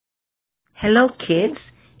Hello kids,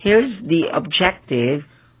 here's the objective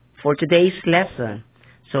for today's lesson.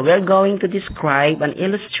 So we're going to describe and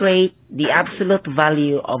illustrate the absolute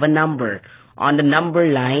value of a number on the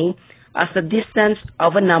number line as the distance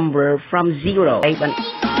of a number from 0.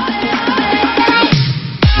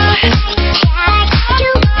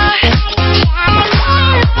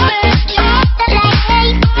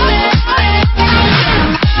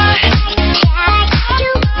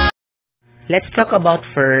 Let's talk about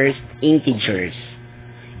first integers.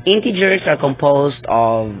 Integers are composed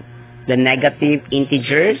of the negative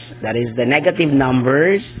integers, that is the negative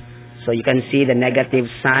numbers. So you can see the negative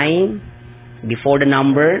sign before the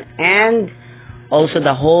number, and also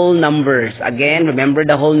the whole numbers. Again, remember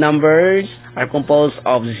the whole numbers are composed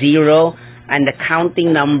of 0 and the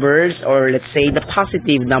counting numbers, or let's say the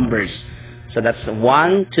positive numbers. So that's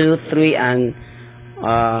 1, 2, 3, and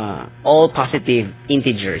all positive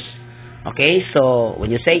integers. Okay, so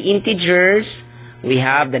when you say integers, we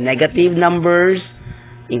have the negative numbers,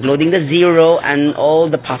 including the 0 and all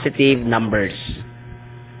the positive numbers.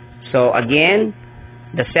 So again,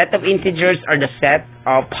 the set of integers are the set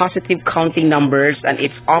of positive counting numbers and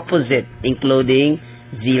its opposite, including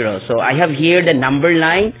 0. So I have here the number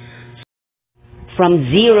line.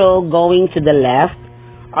 From 0 going to the left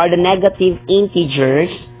are the negative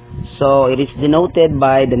integers. So it is denoted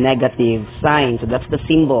by the negative sign. So that's the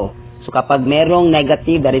symbol. So kapag merong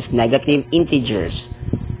negative, that is negative integers.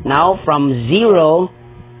 Now from 0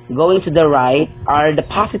 going to the right are the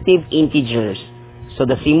positive integers. So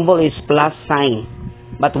the symbol is plus sign.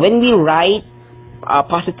 But when we write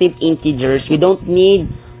positive integers, we don't need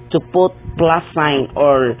to put plus sign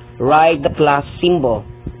or write the plus symbol,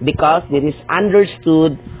 because it is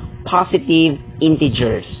understood positive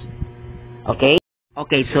integers. Okay?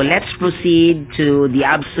 Okay, so let's proceed to the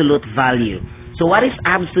absolute value. So what is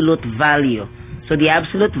absolute value? So the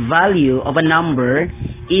absolute value of a number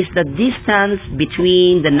is the distance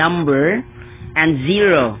between the number and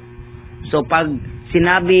 0. So pag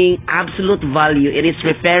sinabing absolute value, it is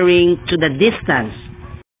referring to the distance.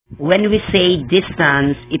 When we say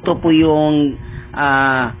distance, ito po yung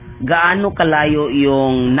gaano kalayo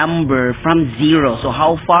yung number from 0. So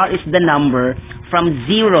how far is the number from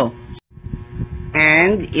 0?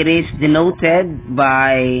 And it is denoted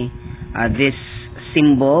by this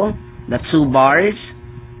symbol, the 2 bars.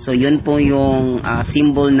 So yun po yung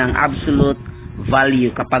symbol ng absolute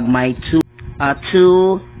value kapag may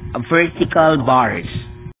two vertical bars.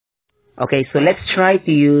 Okay, so let's try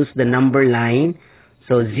to use the number line.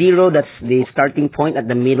 So 0, that's the starting point at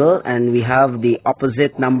the middle, and we have the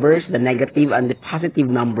opposite numbers, the negative and the positive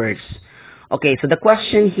numbers. Okay, so the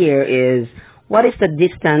question here is, what is the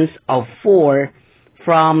distance of 4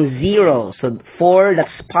 from 0? So 4,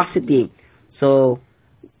 that's positive. So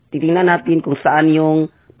titingnan natin kung saan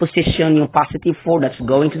yung position yung positive 4, that's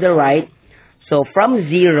going to the right. So from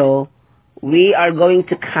 0, we are going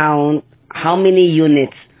to count how many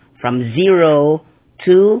units from 0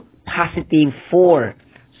 to positive 4.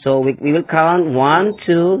 So we will count 1,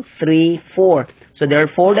 2, 3, 4. So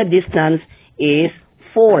therefore the distance is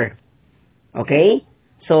 4. Okay?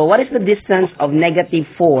 So what is the distance of negative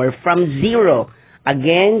 4 from 0?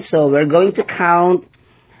 Again, so we're going to count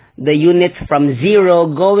the units from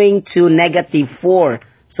 0 going to negative 4.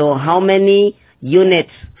 So how many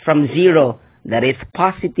units from 0? That is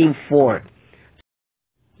positive 4.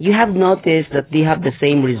 You have noticed that they have the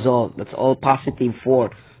same result. That's all positive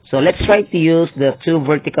 4. So let's try to use the 2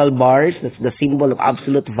 vertical bars. That's the symbol of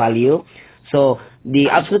absolute value. So the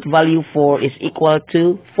absolute value 4 is equal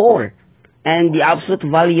to 4. And the absolute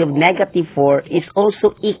value of negative 4 is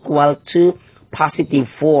also equal to positive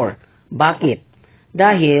 4. Bakit?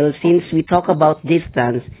 Dahil since we talk about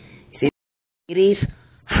distance, it is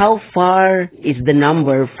how far is the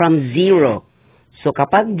number from 0. So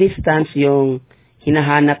kapag distance yung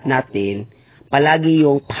hinahanap natin, palagi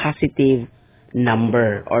yung positive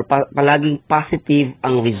number or palaging positive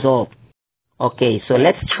ang result. Okay, so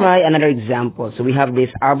let's try another example. So we have this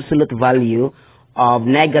absolute value of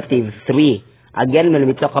negative 3. Again, when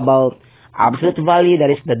we talk about absolute value,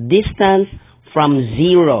 that is the distance from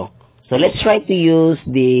 0. So let's try to use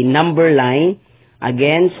the number line.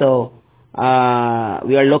 Again, so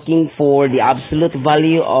we are looking for the absolute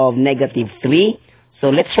value of negative 3. So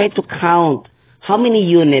let's try to count how many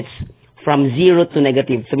units from 0 to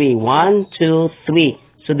negative 3. 1, 2, 3.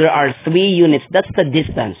 So there are 3 units. That's the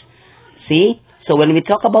distance. See? So when we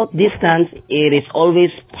talk about distance, it is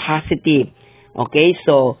always positive. Okay?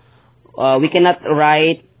 So we cannot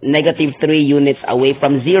write negative 3 units away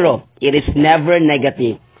from 0. It is never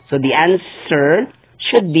negative. So the answer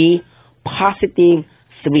should be positive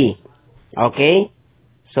 3. Okay?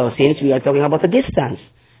 So since we are talking about the distance.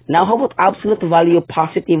 Now how about absolute value of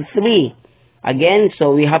positive 3? Again,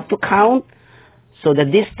 so we have to count. So the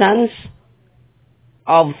distance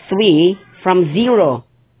of 3 from 0.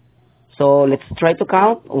 So let's try to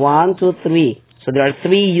count. 1, 2, 3. So there are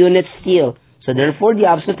 3 units still. So therefore the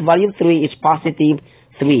absolute value of 3 is positive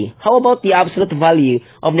 3. How about the absolute value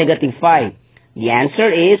of negative 5? The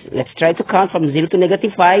answer is, let's try to count from 0 to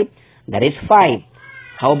negative 5. That is 5.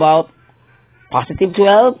 How about positive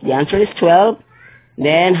 12? The answer is 12.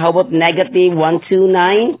 Then how about negative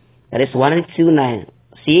 129? That is 129.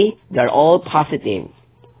 See, they're all positive.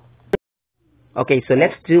 Okay, so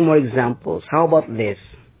let's do more examples. How about this?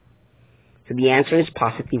 So the answer is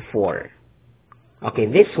positive 4. Okay,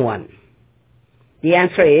 this one. The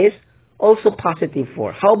answer is also positive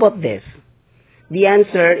 4. How about this? The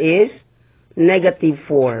answer is negative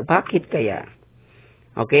 4. Bakit kaya?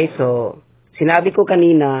 Okay, so sinabi ko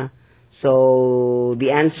kanina, so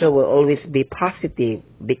the answer will always be positive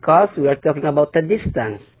because we are talking about the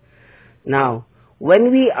distance. Now,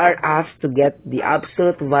 when we are asked to get the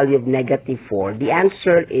absolute value of negative 4, the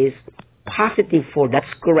answer is positive 4.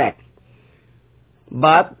 That's correct.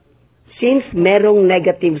 But, since merong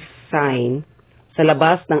negative sign sa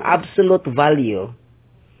labas ng absolute value,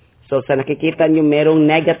 so sa nakikita nyo merong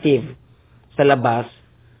negative sa labas,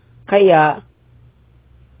 kaya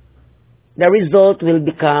the result will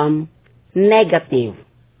become negative.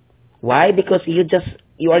 Why? Because you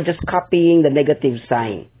are just copying the negative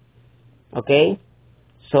sign. Okay?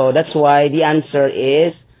 So that's why the answer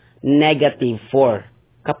is negative 4.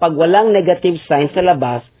 Kapag walang negative sign sa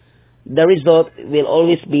labas, the result will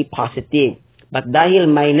always be positive. But dahil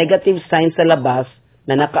may negative sign sa labas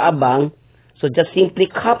na nakaabang, so just simply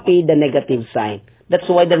copy the negative sign. That's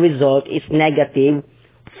why the result is negative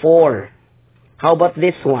 4. How about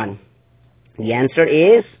this one? The answer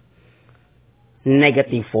is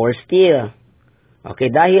negative 4 still. Okay,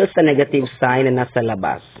 dahil sa negative sign na nasa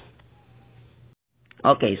labas.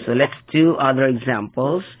 Okay, so let's do other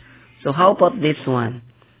examples. So how about this one?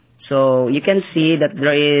 So you can see that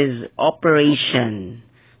there is operation.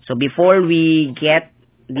 So before we get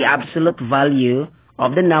the absolute value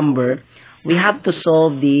of the number, we have to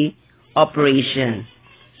solve the operation.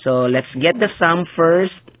 So let's get the sum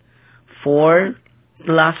first. 4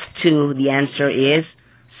 plus 2, the answer is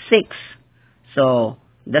 6. So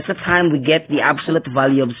that's the time we get the absolute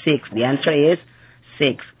value of 6. The answer is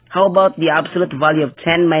 6. How about the absolute value of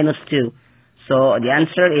 10 minus 2? So the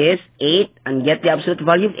answer is 8. And get the absolute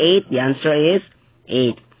value of 8. The answer is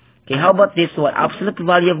 8. Okay, how about this one? Absolute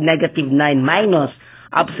value of negative 9 minus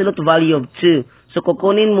absolute value of 2. So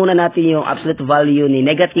kukunin muna natin yung absolute value ni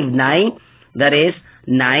negative 9. That is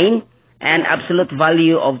 9. And absolute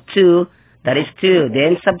value of 2. That is 2.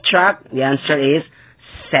 Then subtract. The answer is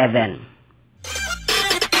 7.